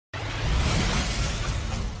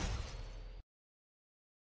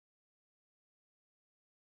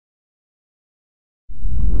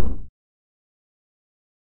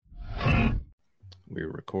We're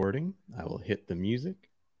recording. I will hit the music.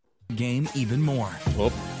 Game even more.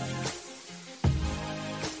 Whoop.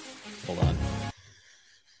 Hold on.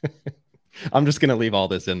 I'm just going to leave all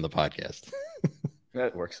this in the podcast.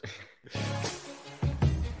 That works.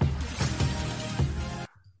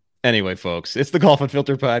 Anyway, folks, it's the Golf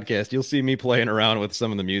Unfiltered podcast. You'll see me playing around with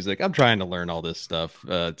some of the music. I'm trying to learn all this stuff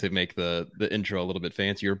to make the intro a little bit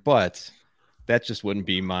fancier, but that just wouldn't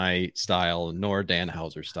be my style, nor Dan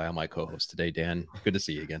Hauser's style, my co-host today. Dan, good to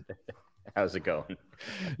see you again. How's it going?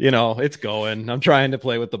 You know, it's going. I'm trying to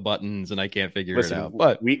play with the buttons, and I can't figure it out.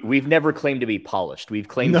 But we've never claimed to be polished. We've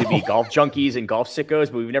claimed to be golf junkies and golf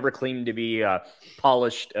sickos, but we've never claimed to be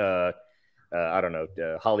polished. I don't know,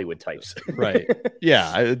 Hollywood types. Right.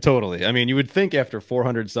 Yeah, totally. I mean, you would think after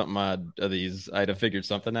 400 something odd of these, I'd have figured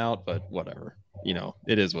something out, but whatever. You know,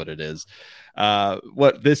 it is what it is.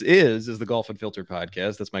 What this is the Golf Unfiltered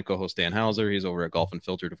podcast. That's my co-host, Dan Hauser. He's over at Golf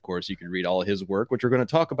Unfiltered. Of course, you can read all of his work, which we're going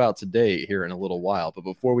to talk about today here in a little while. But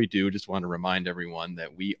before we do, just want to remind everyone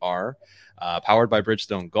that we are powered by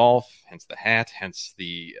Bridgestone Golf, hence the hat, hence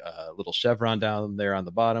the little chevron down there on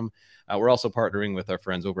the bottom. We're also partnering with our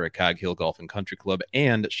friends over at Cog Hill Golf and Country Club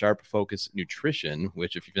and Sharp Focus Nutrition,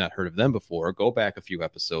 which if you've not heard of them before, go back a few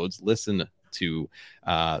episodes, listen to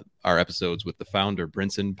our episodes with the founder,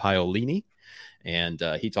 Brinson Paolini. And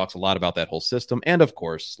he talks a lot about that whole system. And of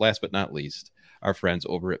course, last but not least, our friends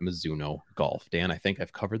over at Mizuno Golf. Dan, I think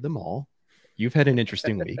I've covered them all. You've had an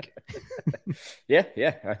interesting week. Yeah.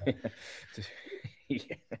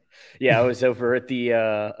 Yeah, I was over at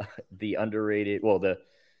the underrated,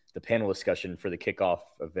 the panel discussion for the kickoff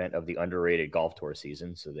event of the underrated golf tour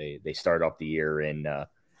season. So they start off the year in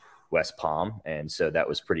West Palm, and so that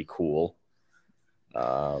was pretty cool. We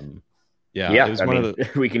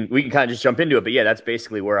can kind of just jump into it, but yeah, that's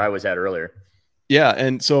basically where I was at earlier. Yeah,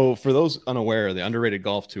 and so for those unaware, the underrated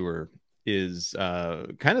golf tour is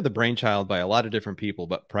kind of the brainchild by a lot of different people,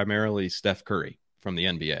 but primarily Steph Curry from the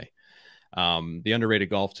NBA. The underrated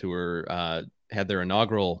golf tour had their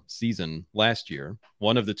inaugural season last year.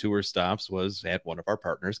 One of the tour stops was at one of our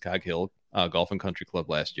partners, Cog Hill Golf and Country Club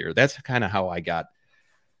last year. That's kind of how I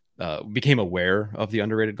became aware of the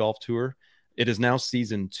underrated golf tour. It is now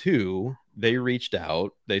season 2. They reached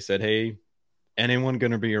out. They said, hey, anyone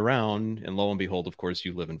going to be around? And lo and behold, of course,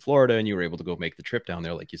 you live in Florida and you were able to go make the trip down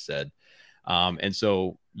there, like you said. And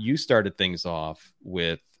so you started things off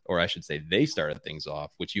with, or I should say they started things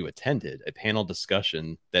off, which you attended, a panel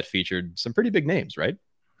discussion that featured some pretty big names, right?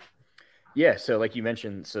 Yeah. So like you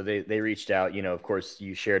mentioned, so they reached out, of course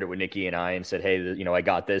you shared it with Nikki and I and said, hey, I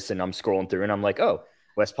got this, and I'm scrolling through and I'm like, oh,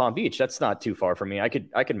 West Palm Beach, that's not too far from me. I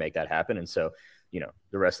could make that happen. And so,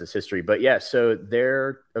 the rest is history. But yeah, so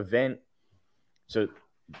their event,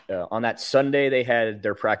 on that Sunday, they had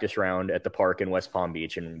their practice round at the park in West Palm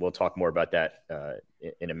Beach. And we'll talk more about that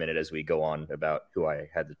in a minute as we go on about who I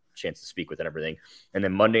had the chance to speak with and everything. And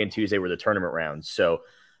then Monday and Tuesday were the tournament rounds. So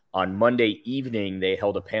on Monday evening, they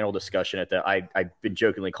held a panel discussion at I've been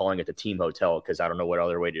jokingly calling it the team hotel because I don't know what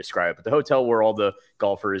other way to describe it, but the hotel where all the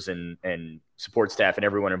golfers and support staff and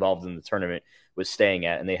everyone involved in the tournament was staying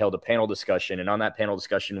at. And they held a panel discussion. And on that panel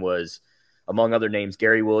discussion was, among other names,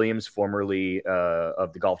 Gary Williams, formerly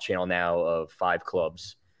of the Golf Channel, now of 5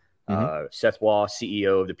 Clubs, Seth Waugh,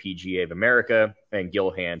 CEO of the PGA of America, and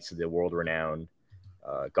Gil Hanse, the world-renowned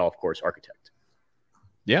golf course architect.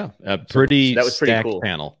 Yeah, a pretty that was pretty cool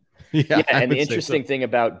panel. Yeah, and the interesting thing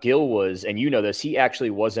about Gil was, and this, he actually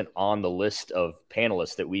wasn't on the list of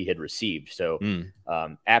panelists that we had received. So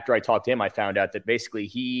after I talked to him, I found out that basically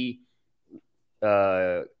he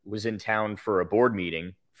was in town for a board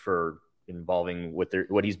meeting involving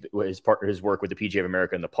his work with the PGA of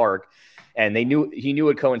America in the park, and he knew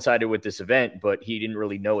it coincided with this event, but he didn't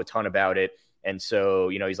really know a ton about it. And so,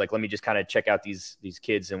 he's like, let me just kind of check out these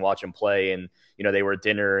kids and watch them play. And, they were at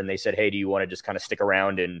dinner and they said, hey, do you want to just kind of stick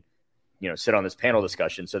around and, sit on this panel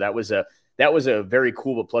discussion? So that was a very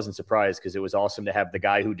cool but pleasant surprise, because it was awesome to have the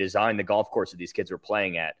guy who designed the golf course that these kids were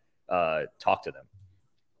playing at talk to them.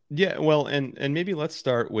 Yeah, well, and maybe let's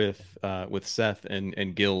start with Seth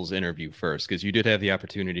and Gil's interview first, because you did have the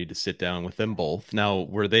opportunity to sit down with them both. Now,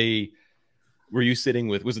 were you sitting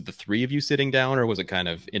with, was it the 3 of you sitting down, or was it kind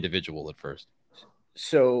of individual at first?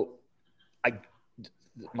 So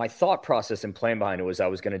my thought process and plan behind it was I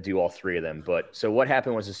was going to do all 3 of them. But so what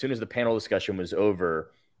happened was, as soon as the panel discussion was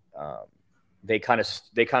over, they kind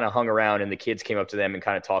of hung around, and the kids came up to them and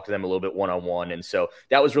kind of talked to them a little bit one-on-one. And so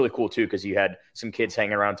that was really cool too, because you had some kids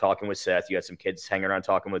hanging around talking with Seth. You had some kids hanging around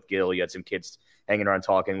talking with Gil. You had some kids hanging around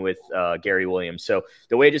talking with Gary Williams. So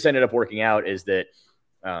the way it just ended up working out is that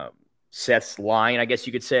Seth's line, I guess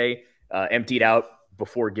you could say, emptied out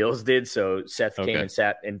before Gil's did. So Seth came and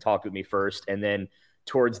sat and talked with me first. And then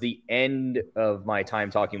towards the end of my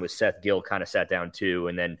time talking with Seth, Gil kind of sat down too.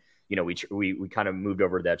 And then, we kind of moved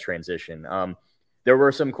over to that transition. There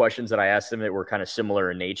were some questions that I asked him that were kind of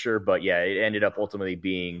similar in nature, but yeah, it ended up ultimately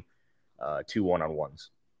being 2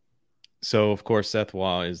 one-on-ones. So, of course, Seth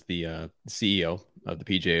Waugh is the CEO of the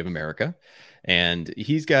PGA of America, and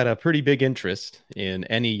he's got a pretty big interest in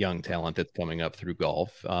any young talent that's coming up through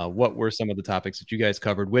golf. What were some of the topics that you guys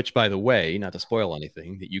covered? Which, by the way, not to spoil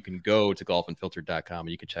anything, that you can go to golfunfiltered.com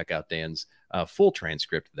and you can check out Dan's full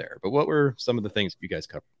transcript there. But what were some of the things you guys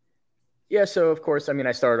covered? Yeah, so of course, I mean,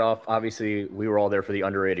 I started off, obviously, we were all there for the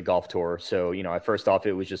Underrated Golf Tour. So, first off,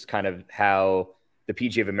 it was just kind of how the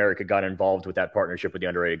PGA of America got involved with that partnership with the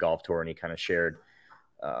Underrated Golf Tour. And he kind of shared,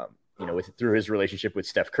 through his relationship with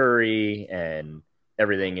Steph Curry and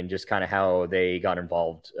everything, and just kind of how they got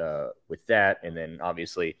involved with that. And then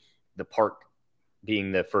obviously the park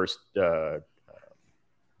being the first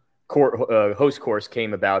host course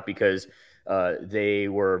came about because they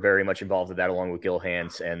were very much involved with that, along with Gil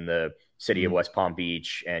Hanse and the city of West Palm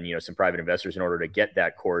Beach and, some private investors, in order to get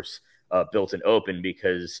that course built and open,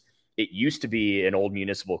 because it used to be an old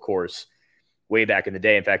municipal course way back in the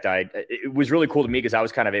day. In fact, it was really cool to me because I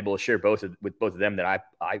was kind of able to share with both of them that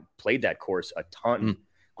I played that course a ton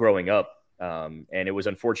growing up. And it was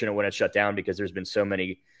unfortunate when it shut down, because there's been so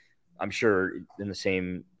many, I'm sure the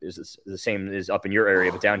same is up in your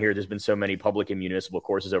area, but down here, there's been so many public and municipal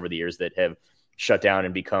courses over the years that have shut down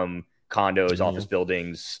and become condos, office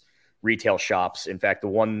buildings, retail shops. In fact, the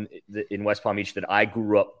one in West Palm Beach that I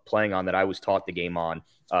grew up playing on, that I was taught the game on,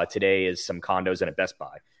 today is some condos and a Best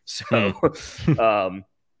Buy. So,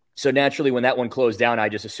 so naturally, when that one closed down, I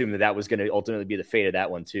just assumed that was going to ultimately be the fate of that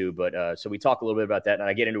one too. But so we talk a little bit about that, and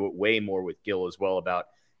I get into it way more with Gil as well about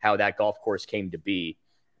how that golf course came to be,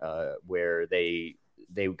 where they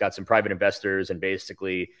got some private investors, and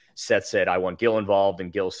basically Seth said, "I want Gil involved,"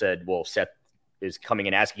 and Gil said, "Well, Seth is coming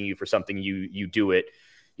and asking you for something, you do it."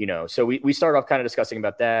 So we started off kind of discussing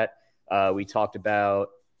about that. We talked about,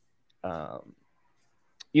 the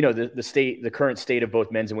current state of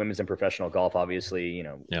both men's and women's and professional golf, obviously.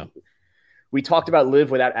 We talked about LIV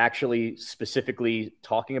without actually specifically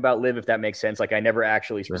talking about LIV, if that makes sense. Like, I never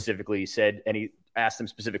actually specifically asked them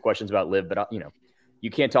specific questions about LIV, but you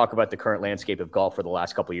can't talk about the current landscape of golf for the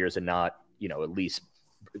last couple of years and not, at least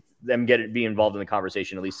them be involved in the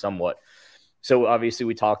conversation, at least somewhat. So obviously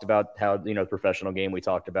we talked about how, the professional game. We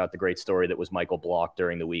talked about the great story that was Michael Block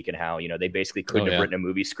during the week, and how, they basically couldn't have written a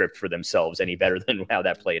movie script for themselves any better than how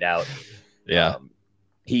that played out. Yeah.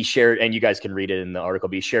 He shared, and you guys can read it in the article,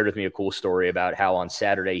 but he shared with me a cool story about how on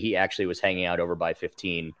Saturday he actually was hanging out over by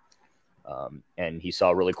 15. And he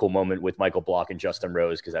saw a really cool moment with Michael Block and Justin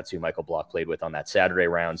Rose, because that's who Michael Block played with on that Saturday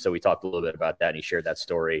round. So we talked a little bit about that, and he shared that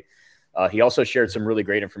story. He also shared some really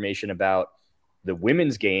great information about the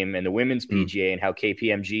women's game and the women's PGA, and how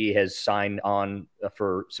KPMG has signed on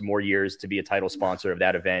for some more years to be a title sponsor of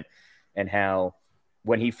that event. And how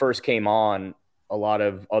when he first came on, a lot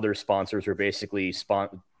of other sponsors were basically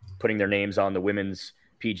putting their names on the women's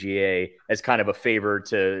PGA as kind of a favor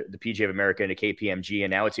to the PGA of America and to KPMG. And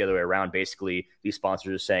now it's the other way around. Basically, these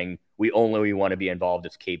sponsors are saying, we want to be involved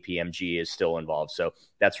if KPMG is still involved. So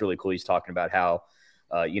that's really cool. He's talking about how,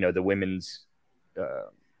 the women's,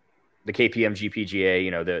 the KPMG PGA,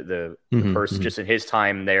 the purse just in his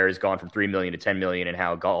time there has gone from 3 million to 10 million, and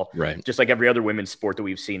how golf, just like every other women's sport that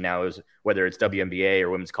we've seen now, is whether it's WNBA or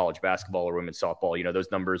women's college basketball or women's softball, those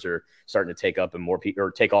numbers are starting to take up, and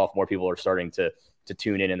take off. More people are starting to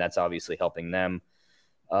tune in, and that's obviously helping them.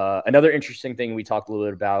 Another interesting thing we talked a little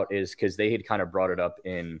bit about is, because they had kind of brought it up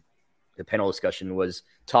in the panel discussion, was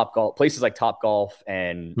places like Topgolf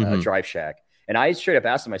and Drive Shack. And I straight up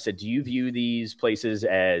asked them, I said, do you view these places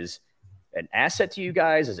as an asset to you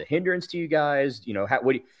guys, as a hindrance to you guys?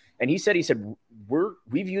 And he said,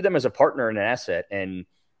 we view them as a partner and an asset. And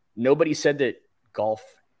nobody said that golf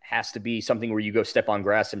has to be something where you go step on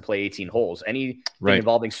grass and play 18 holes. Anything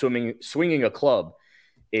involving swinging a club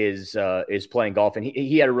is playing golf. And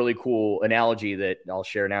he had a really cool analogy that I'll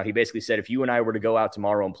share now. He basically said, if you and I were to go out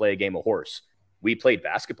tomorrow and play a game of horse, we played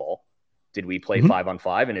basketball. Did we play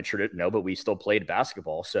 5-on-5? And no, but we still played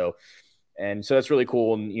basketball. So that's really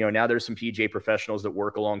cool. And, now there's some PGA professionals that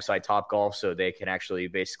work alongside Topgolf, so they can actually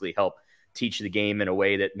basically help teach the game in a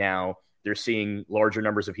way that now they're seeing larger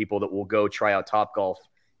numbers of people that will go try out Topgolf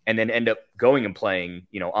and then end up going and playing,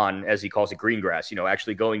 on, as he calls it, green grass,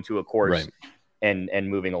 actually going to a course and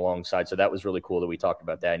moving alongside. So that was really cool that we talked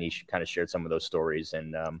about that, and he kind of shared some of those stories.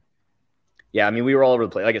 And we were all over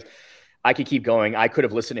the place. I guess I could keep going. I could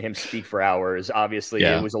have listened to him speak for hours. Obviously,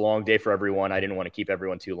 Yeah. it was a long day for everyone. I didn't want to keep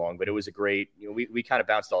everyone too long, but it was a great. We kind of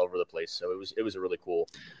bounced all over the place, so it was a really cool.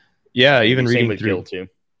 Yeah, even same reading with through Gil too.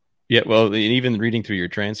 Yeah, well, and even reading through your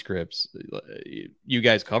transcripts, you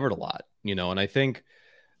guys covered a lot, and I think,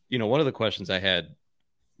 one of the questions I had,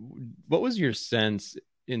 what was your sense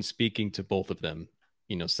in speaking to both of them,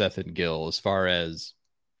 Seth and Gil, as far as,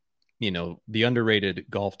 the underrated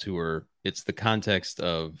golf tour, it's the context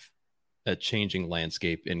of a changing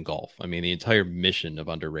landscape in golf. I mean, the entire mission of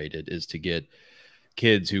Underrated is to get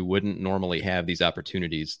kids who wouldn't normally have these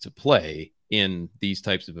opportunities to play in these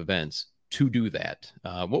types of events to do that.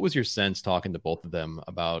 What was your sense talking to both of them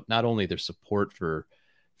about not only their support for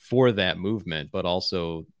that movement, but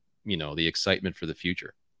also, the excitement for the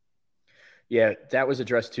future? Yeah, that was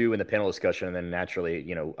addressed too in the panel discussion. And then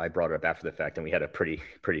naturally, I brought it up after the fact and we had a pretty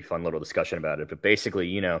fun little discussion about it. But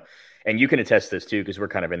basically, and you can attest this too, because we're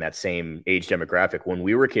kind of in that same age demographic. When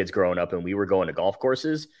we were kids growing up and we were going to golf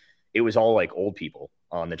courses, it was all like old people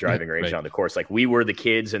on the driving range right. and on the course. Like we were the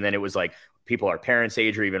kids, and then it was like people our parents'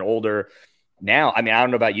 age or even older. Now, I mean, I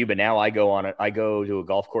don't know about you, but now I go to a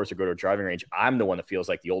golf course or go to a driving range. I'm the one that feels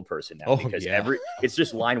like the old person now because it's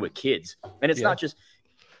just lined with kids. And it's not just,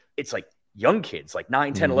 it's like young kids, like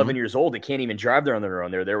 9, 10, 11 years old, that can't even drive there on their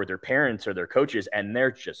own. They're there with their parents or their coaches, and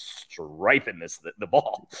they're just striping the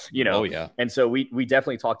ball, Oh, yeah. And so we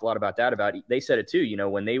definitely talked a lot about that. They said it too,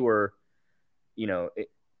 when they were,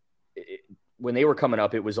 when they were coming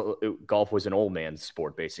up, golf was an old man's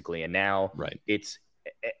sport basically. And now it's,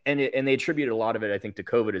 and they attributed a lot of it, I think, to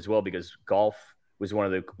COVID as well, because golf was one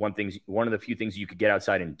of the few things you could get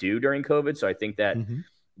outside and do during COVID. So I think that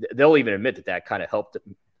they'll even admit that kind of helped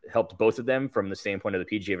both of them from the standpoint of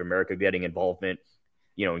the PGA of America getting involvement.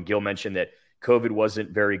 And Gil mentioned that COVID wasn't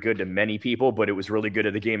very good to many people, but it was really good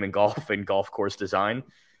at the game in golf and golf course design.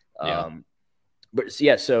 So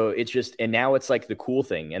it's just, and now it's like the cool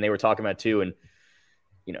thing. And they were talking about too. And,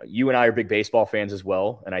 you and I are big baseball fans as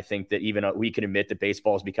well. And I think that even we can admit that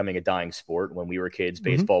baseball is becoming a dying sport. When we were kids,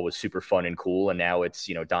 baseball was super fun and cool. And now it's,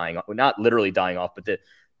 dying, not literally dying off, but the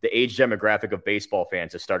age demographic of baseball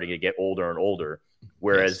fans is starting to get older and older.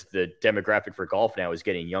 Whereas the demographic for golf now is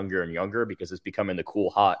getting younger and younger because it's becoming the cool,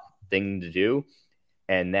 hot thing to do.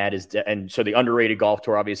 And so the underrated golf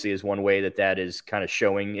tour obviously is one way that is kind of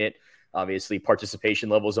showing it. Obviously participation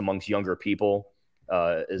levels amongst younger people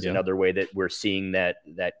is another way that we're seeing that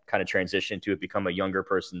kind of transition to it become a younger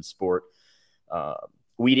person's sport.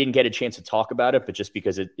 We didn't get a chance to talk about it, but just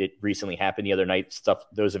because it recently happened the other night,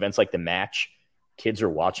 those events like the Match, kids are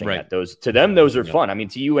watching that. To them, those are fun. I mean,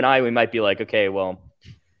 to you and I, we might be like, okay, well,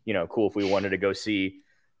 cool. If we wanted to go see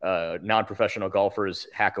non-professional golfers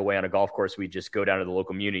hack away on a golf course, we just go down to the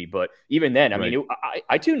local community. But even then, I mean,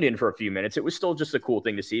 I tuned in for a few minutes. It was still just a cool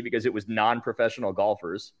thing to see because it was non-professional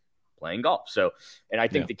golfers playing golf. So, and I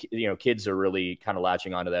think the kids are really kind of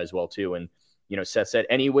latching onto that as well too. And, Seth said,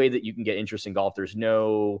 any way that you can get interest in golf, there's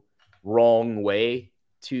no wrong way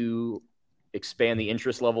to expand the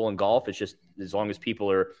interest level in golf. It's just as long as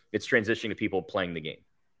it's transitioning to people playing the game.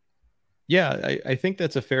 Yeah, I think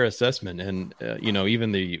that's a fair assessment. And,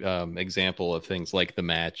 even the example of things like the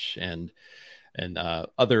Match and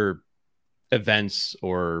other events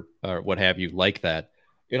or what have you like that,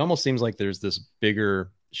 it almost seems like there's this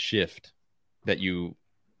bigger shift that you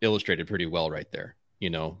illustrated pretty well right there,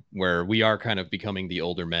 where we are kind of becoming the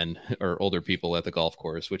older men or older people at the golf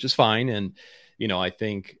course, which is fine. And, I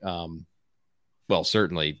think, well,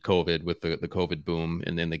 certainly COVID with the COVID boom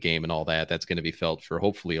and then the game and all that's going to be felt for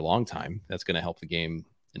hopefully a long time. That's going to help the game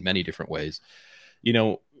in many different ways.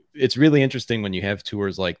 It's really interesting when you have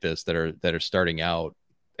tours like this that are starting out,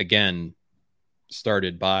 again,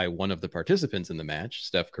 started by one of the participants in the Match,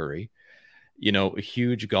 Steph Curry, a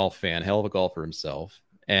huge golf fan, hell of a golfer himself.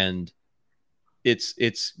 And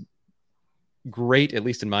it's great, at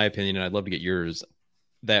least in my opinion, and I'd love to get yours,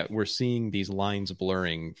 that we're seeing these lines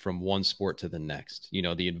blurring from one sport to the next,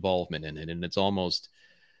 the involvement in it. And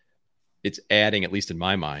it's adding, at least in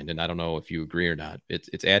my mind, and I don't know if you agree or not,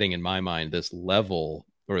 it's adding in my mind this level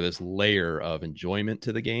or this layer of enjoyment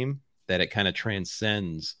to the game that it kind of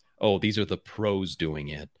transcends, oh, these are the pros doing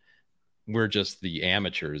it, we're just the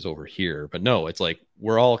amateurs over here. But no, it's like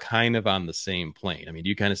we're all kind of on the same plane. I mean, do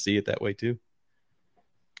you kind of see it that way too?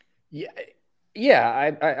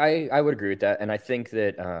 Yeah, I would agree with that. And I think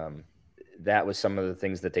that that was some of the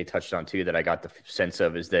things that they touched on too, that I got the sense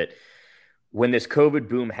of, is that when this COVID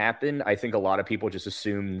boom happened, I think a lot of people just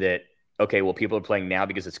assumed that, okay, well, people are playing now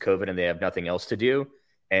because it's COVID and they have nothing else to do.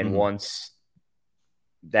 And once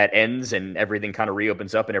that ends and everything kind of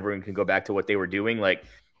reopens up and everyone can go back to what they were doing, like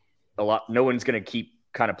no one's going to keep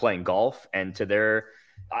kind of playing golf, and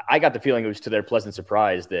I got the feeling it was to their pleasant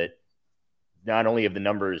surprise that not only have the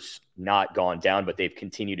numbers not gone down, but they've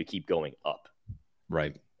continued to keep going up.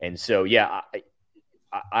 Right. And so, yeah,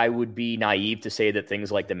 I would be naive to say that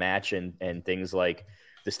things like the match and things like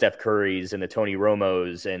the Steph Currys and the Tony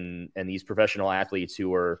Romos and these professional athletes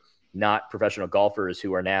who are not professional golfers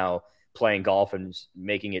who are now playing golf and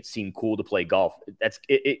making it seem cool to play golf.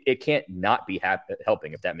 It can't not be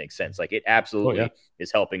helping, if that makes sense. Like, it absolutely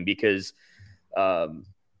is helping, because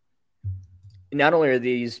not only are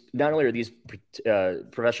these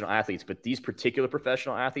professional athletes, but these particular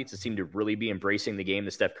professional athletes that seem to really be embracing the game,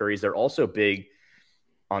 the Steph Currys, they're also big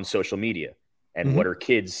on social media. And what are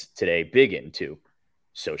kids today big into?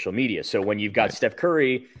 Social media. So when you've got Steph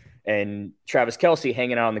Curry and Travis Kelce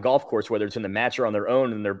hanging out on the golf course, whether it's in the match or on their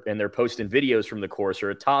own, and they're posting videos from the course,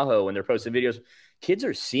 or at Tahoe and they're posting videos, kids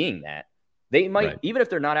are seeing that. They might, even if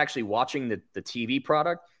they're not actually watching the TV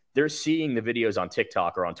product, they're seeing the videos on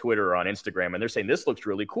TikTok or on Twitter or on Instagram, and they're saying, this looks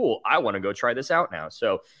really cool. I want to go try this out now.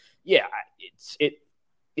 So yeah,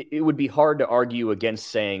 it would be hard to argue against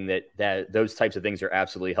saying that those types of things are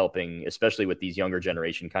absolutely helping, especially with these younger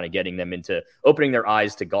generation, kind of getting them into opening their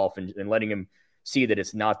eyes to golf and letting them see that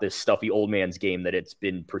it's not this stuffy old man's game that it's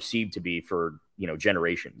been perceived to be for,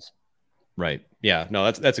 generations. Right. Yeah, no,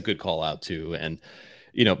 that's a good call out too. And,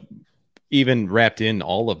 even wrapped in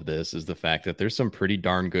all of this is the fact that there's some pretty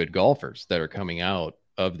darn good golfers that are coming out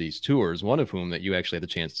of these tours, one of whom that you actually had the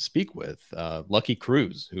chance to speak with, Lucky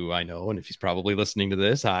Cruz, who I know, and if he's probably listening to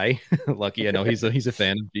this, hi, Lucky, I know he's a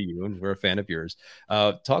fan of you, and we're a fan of yours.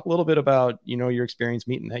 Talk a little bit about, your experience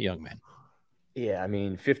meeting that young man. Yeah,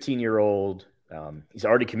 15-year-old, he's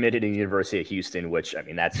already committed to the University of Houston, which,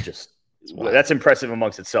 that's just, that's impressive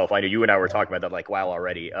amongst itself. I know you and I were talking about that, like, wow,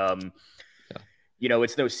 already.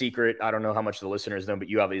 It's no secret. I don't know how much the listeners know, but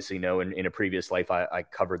you obviously know in a previous life, I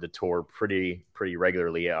covered the tour pretty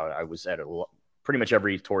regularly. I was at pretty much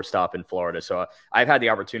every tour stop in Florida. So I've had the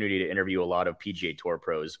opportunity to interview a lot of PGA Tour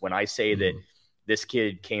pros. When I say that this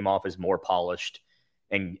kid came off as more polished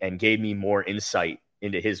and gave me more insight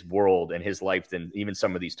into his world and his life than even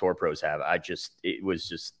some of these tour pros have, it was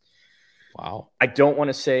just, wow. I don't want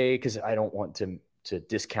to say, because I don't want to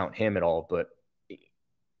discount him at all, but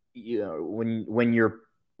when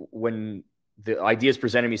the idea is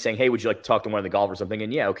presented to me saying, hey, would you like to talk to one of the golfers? I'm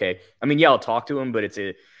thinking, yeah, okay. I'll talk to him, but it's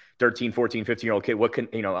a 13, 14, 15-year-old kid. What can,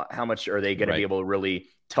 how much are they going to be able to really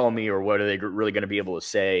tell me, or what are they really going to be able to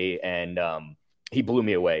say? And he blew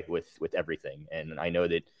me away with everything. And I know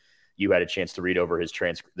that you had a chance to read over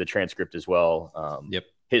the transcript as well. Yep.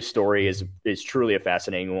 His story is truly a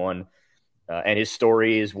fascinating one. And his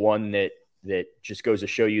story is one that just goes to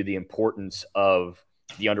show you the importance of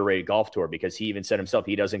the underrated golf tour, because he even said himself,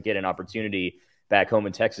 he doesn't get an opportunity back home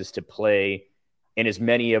in Texas to play in as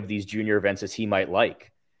many of these junior events as he might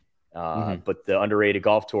like. But the underrated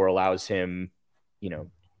golf tour allows him,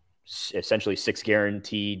 essentially 6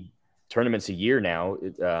 guaranteed tournaments a year now.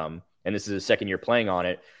 And this is his second year playing on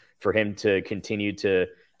it, for him to continue to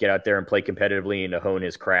get out there and play competitively and to hone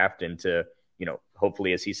his craft and to,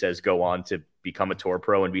 hopefully, as he says, go on to become a tour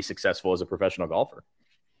pro and be successful as a professional golfer.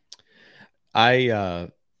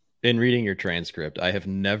 In reading your transcript, I have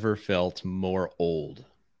never felt more old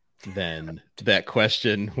than that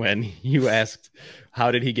question when you asked,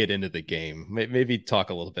 how did he get into the game? Maybe talk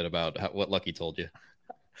a little bit about what Lucky told you.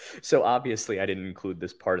 So obviously I didn't include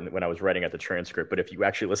this part when I was writing out the transcript, but if you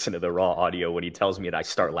actually listen to the raw audio, when he tells me it, I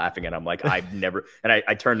start laughing, and I'm like, I've never, and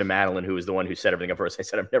I turned to Madeline, who was the one who set everything up first. I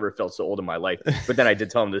said, I've never felt so old in my life. But then I did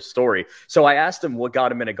tell him this story. So I asked him what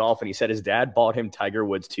got him into golf, and he said his dad bought him Tiger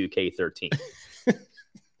Woods 2K13.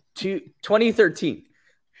 2013.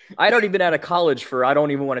 I'd already been out of college for, I don't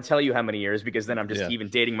even want to tell you how many years, because then I'm just even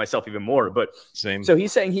dating myself even more. But same. So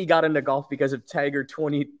he's saying he got into golf because of Tiger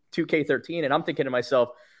 2K13. And I'm thinking to myself,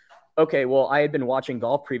 okay, well, I had been watching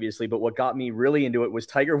golf previously, but what got me really into it was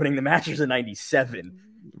Tiger winning the Masters in 97.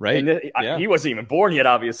 Right. And he wasn't even born yet,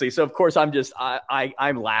 obviously. So of course I'm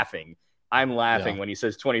laughing. I'm laughing when he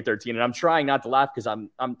says 2013, and I'm trying not to laugh because I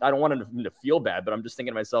don't want him to feel bad, but I'm just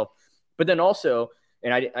thinking to myself, but then also,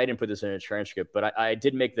 and I didn't put this in a transcript, but I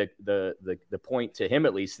did make the point to him,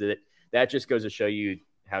 at least, that just goes to show you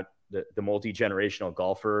how the multi-generational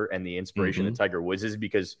golfer and the inspiration that Tiger Woods is,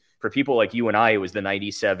 because for people like you and I, it was the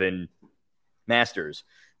 97 Masters.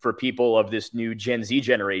 For people of this new Gen Z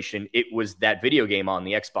generation, it was that video game on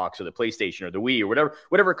the Xbox or the PlayStation or the Wii or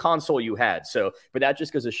whatever console you had. So, but that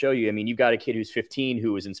just goes to show you, you've got a kid who's 15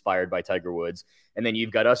 who was inspired by Tiger Woods. And then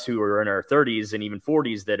you've got us who are in our 30s and even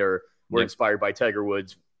 40s that were inspired by Tiger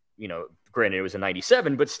Woods, granted it was a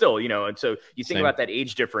 97, but still, and so you think Same. about that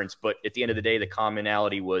age difference, but at the end of the day, the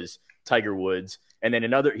commonality was Tiger Woods. And then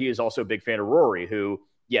he is also a big fan of Rory, who,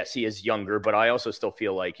 yes, he is younger, but I also still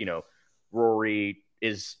feel like, Rory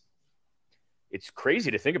is, it's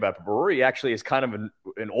crazy to think about, but Rory actually is kind of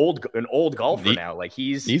an old golfer now. Like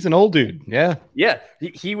he's an old dude. Yeah. Yeah.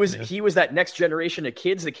 He was that next generation of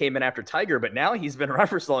kids that came in after Tiger, but now he's been around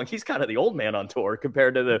for so long. He's kind of the old man on tour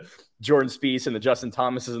compared to the Jordan Spieth and the Justin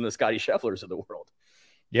Thomases and the Scotty Schefflers of the world.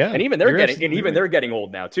 Yeah. And even they're getting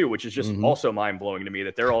old now too, which is just also mind blowing to me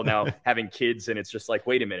that they're all now having kids. And it's just like,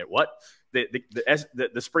 wait a minute, what?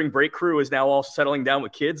 The spring break crew is now all settling down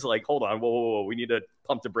with kids. Like, hold on, whoa, we need to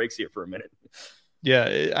pump the brakes here for a minute.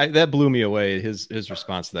 Yeah, that blew me away, his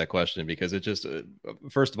response to that question, because it just,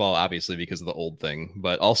 first of all, obviously because of the old thing,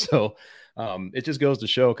 but also it just goes to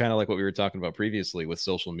show, kind of like what we were talking about previously with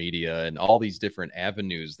social media and all these different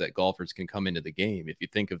avenues that golfers can come into the game. If you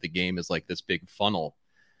think of the game as like this big funnel,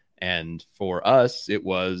 and for us, it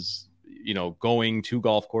was, going to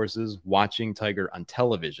golf courses, watching Tiger on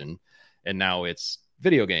television, and now it's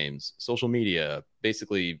video games, social media,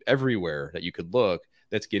 basically everywhere that you could look.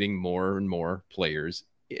 That's getting more and more players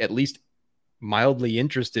at least mildly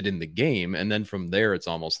interested in the game. And then from there, it's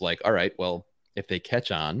almost like, all right, well, if they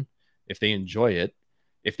catch on, if they enjoy it,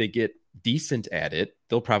 if they get decent at it,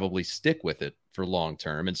 they'll probably stick with it for long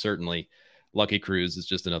term. And certainly Lucky Cruz is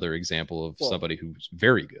just another example of somebody who's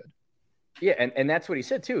very good. Yeah, and that's what he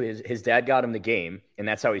said too. His dad got him the game, and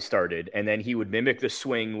that's how he started. And then he would mimic the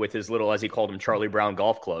swing with his little, as he called them, Charlie Brown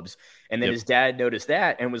golf clubs. And then his dad noticed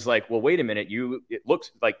that and was like, well, wait a minute, it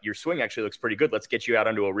looks like your swing actually looks pretty good. Let's get you out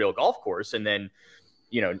onto a real golf course. And then,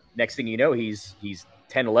 next thing you know, he's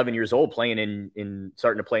 10, 11 years old playing in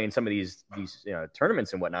starting to play in some of these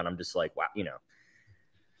tournaments and whatnot. I'm just like, wow,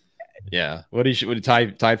 Yeah. Would he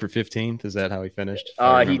tied for 15th? Is that how he finished?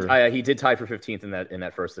 He did tie for 15th in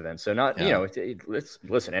that first event. So not, let's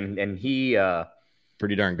listen. And he,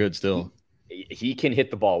 pretty darn good still. He can hit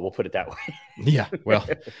the ball. We'll put it that way. Yeah. Well,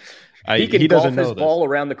 he can golf his ball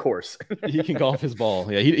around the course. He can golf his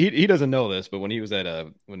ball. Yeah. He doesn't know this, but when he was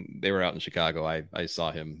when they were out in Chicago, I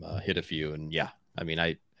saw him hit a few, and yeah, I mean,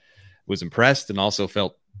 I was impressed and also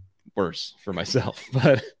felt worse for myself,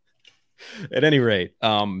 but at any rate,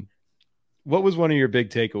 what was one of your big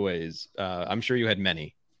takeaways? I'm sure you had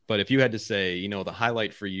many, but if you had to say, the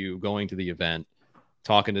highlight for you going to the event,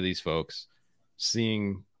 talking to these folks,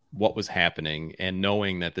 seeing what was happening and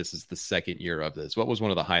knowing that this is the second year of this, what was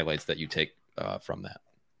one of the highlights that you take from that?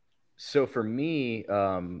 So for me,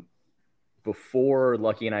 before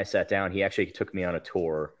Lucky and I sat down, he actually took me on a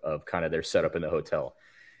tour of kind of their setup in the hotel.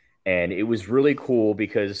 And it was really cool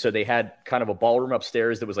because so they had kind of a ballroom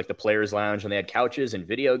upstairs that was like the players' lounge, and they had couches and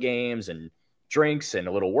video games and drinks and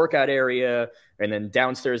a little workout area. And then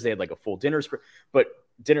downstairs they had like a full dinner spread.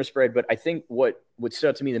 But I think what stood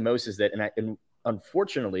out to me the most is that, and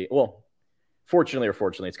unfortunately, fortunately or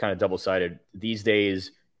fortunately, it's kind of double-sided these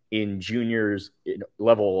days in juniors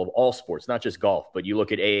level of all sports, not just golf, but you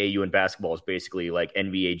look at AAU and basketball is basically like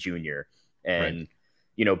NBA junior, and right.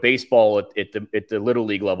 Baseball at the little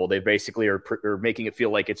league level, they basically are making it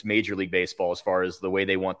feel like it's Major League Baseball as far as the way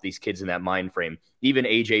they want these kids in that mind frame. Even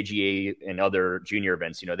AJGA and other junior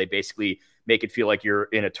events, they basically make it feel like you're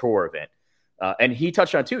in a tour event. And he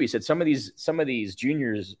touched on too. He said some of these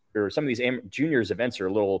juniors or some of these juniors events are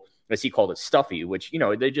a little, as he called it, stuffy. Which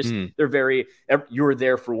they're very. You're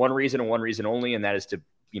there for one reason and one reason only, and that is to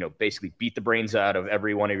basically beat the brains out of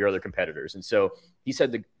every one of your other competitors. And so he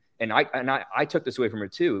said And I took this away from her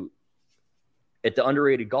too. At the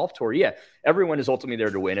underrated golf tour, yeah, everyone is ultimately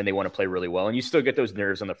there to win and they want to play really well. And you still get those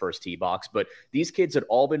nerves on the first tee box. But these kids had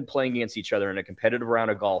all been playing against each other in a competitive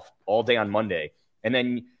round of golf all day on Monday. And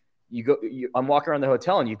then I'm walking around the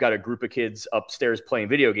hotel and you've got a group of kids upstairs playing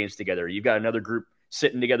video games together. You've got another group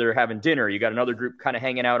sitting together having dinner. You got another group kind of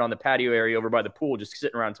hanging out on the patio area over by the pool, just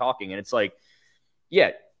sitting around talking. And it's like,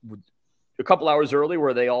 yeah, a couple hours early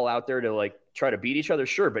were they all out there to like try to beat each other?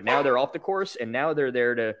 Sure. But now they're off the course and now they're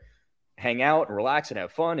there to hang out and relax and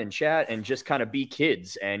have fun and chat and just kind of be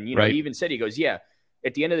kids. And, right. He even said, he goes, yeah,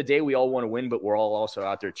 at the end of the day, we all want to win, but we're all also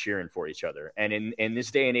out there cheering for each other. And in this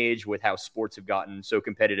day and age with how sports have gotten so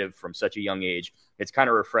competitive from such a young age, it's kind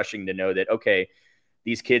of refreshing to know that, okay,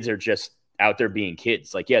 these kids are just out there being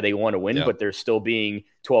kids. Like, yeah, they want to win, but they're still being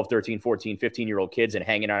 12, 13, 14, 15-year-old kids and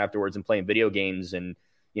hanging out afterwards and playing video games and,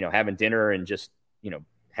 having dinner and just,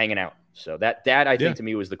 hanging out. So that I think to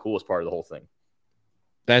me was the coolest part of the whole thing.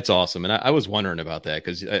 That's awesome. And I was wondering about that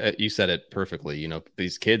because you said it perfectly.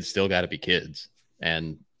 These kids still got to be kids.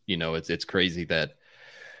 And, it's crazy that,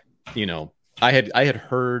 I had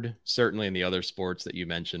heard certainly in the other sports that you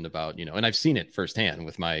mentioned about, and I've seen it firsthand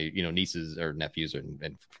with my, nieces or nephews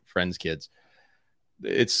and friends' kids.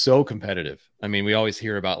 It's so competitive. I mean, we always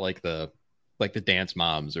hear about like the dance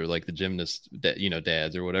moms or like the gymnast,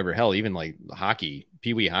 dads or whatever. Hell, even like hockey,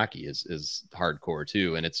 pee-wee hockey is hardcore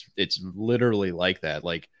too. And it's literally like that.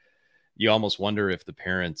 Like you almost wonder if the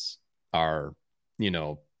parents are,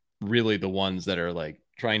 really the ones that are like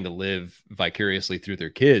trying to live vicariously through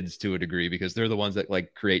their kids to a degree, because they're the ones that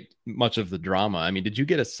like create much of the drama. I mean, did you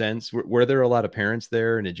get a sense, were there a lot of parents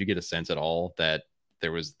there, and did you get a sense at all that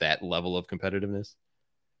there was that level of competitiveness?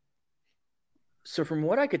 So from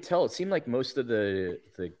what I could tell, it seemed like most of the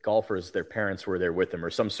golfers, their parents were there with them,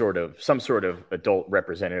 or some sort of adult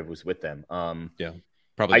representative was with them. Yeah,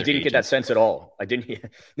 probably. I didn't get that sense at all. I didn't.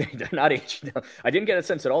 They're not aged. No. I didn't get a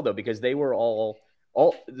sense at all though, because they were all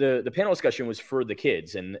the panel discussion was for the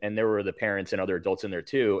kids, and there were the parents and other adults in there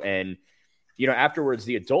too. And afterwards,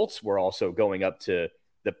 the adults were also going up to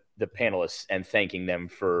the panelists and thanking them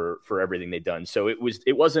for everything they'd done. So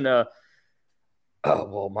it wasn't a, oh,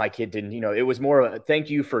 well, my kid didn't, it was more of a thank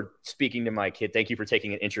you for speaking to my kid. Thank you for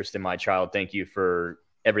taking an interest in my child. Thank you for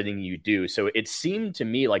everything you do. So it seemed to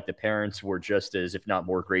me like the parents were just as, if not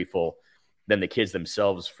more, grateful than the kids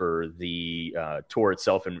themselves for the tour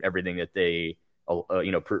itself and everything that they,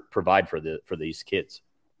 provide for these kids.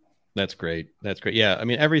 That's great. That's great. Yeah. I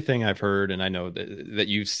mean, everything I've heard, and I know that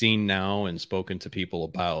you've seen now and spoken to people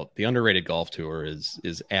about, the underrated golf tour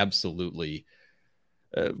is absolutely,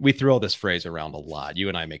 we throw this phrase around a lot. You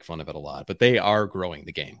and I make fun of it a lot, but they are growing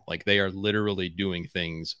the game. Like they are literally doing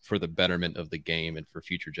things for the betterment of the game and for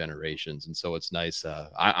future generations. And so it's nice.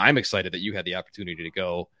 I'm excited that you had the opportunity to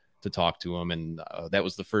go to talk to them. And that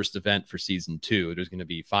was the first event for season 2. There's going to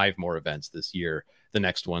be 5 more events this year. The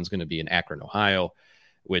next one's going to be in Akron, Ohio,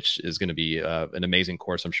 which is going to be an amazing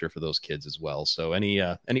course, I'm sure, for those kids as well. So any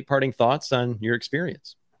parting thoughts on your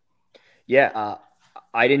experience? Yeah.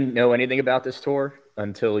 I didn't know anything about this tour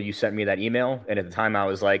until you sent me that email. And at the time I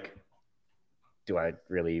was like, do I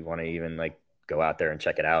really want to even like go out there and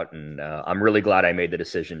check it out? And I'm really glad I made the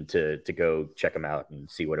decision to go check them out and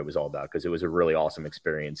see what it was all about, because it was a really awesome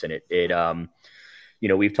experience. And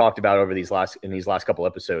we've talked about in these last couple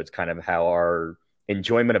episodes, kind of how our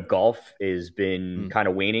enjoyment of golf has been kind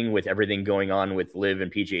of waning with everything going on with Live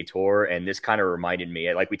and PGA Tour. And this kind of reminded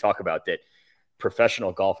me, like we talk about, that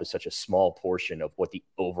professional golf is such a small portion of what the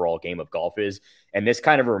overall game of golf is. And this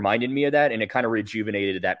kind of reminded me of that. And it kind of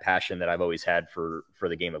rejuvenated that passion that I've always had for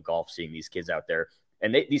the game of golf, seeing these kids out there.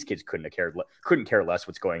 And these kids couldn't care less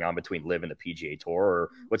what's going on between Live and the PGA Tour or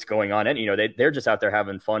what's going on. And, they're just out there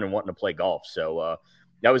having fun and wanting to play golf. So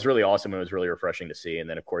that was really awesome. It was really refreshing to see. And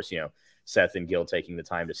then of course, Seth and Gil taking the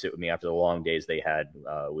time to sit with me after the long days they had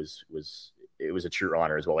it was a true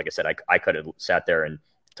honor as well. Like I said, I could have sat there and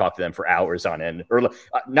talk to them for hours on end, or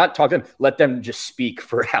not talk to them, let them just speak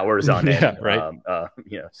for hours on end. Yeah, right.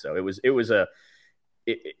 So it was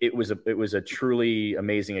a truly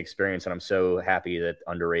amazing experience. And I'm so happy that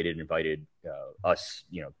Underrated invited us,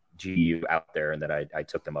 GU out there, and that I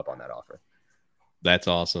took them up on that offer. That's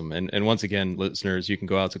awesome. And once again, listeners, you can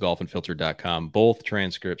go out to golfandfilter.com. Both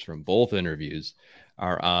transcripts from both interviews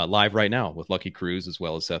are live right now with Lucky Cruz, as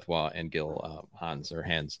well as Seth Waugh and Gil Hans.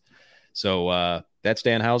 So that's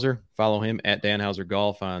Dan Hauser. Follow him at Dan Hauser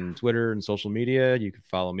Golf on Twitter and social media. You can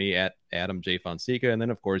follow me at Adam J. Fonseca. And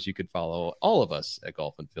then, of course, you could follow all of us at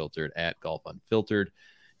Golf Unfiltered at Golf Unfiltered.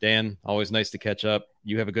 Dan, always nice to catch up.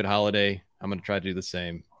 You have a good holiday. I'm going to try to do the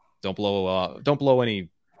same. Don't blow any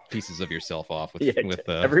pieces of yourself off with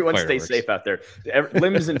everyone fireworks. Stay safe out there.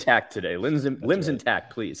 Limbs intact today. Limbs right.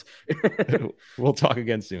 intact, please. We'll talk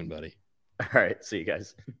again soon, buddy. All right. See you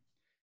guys.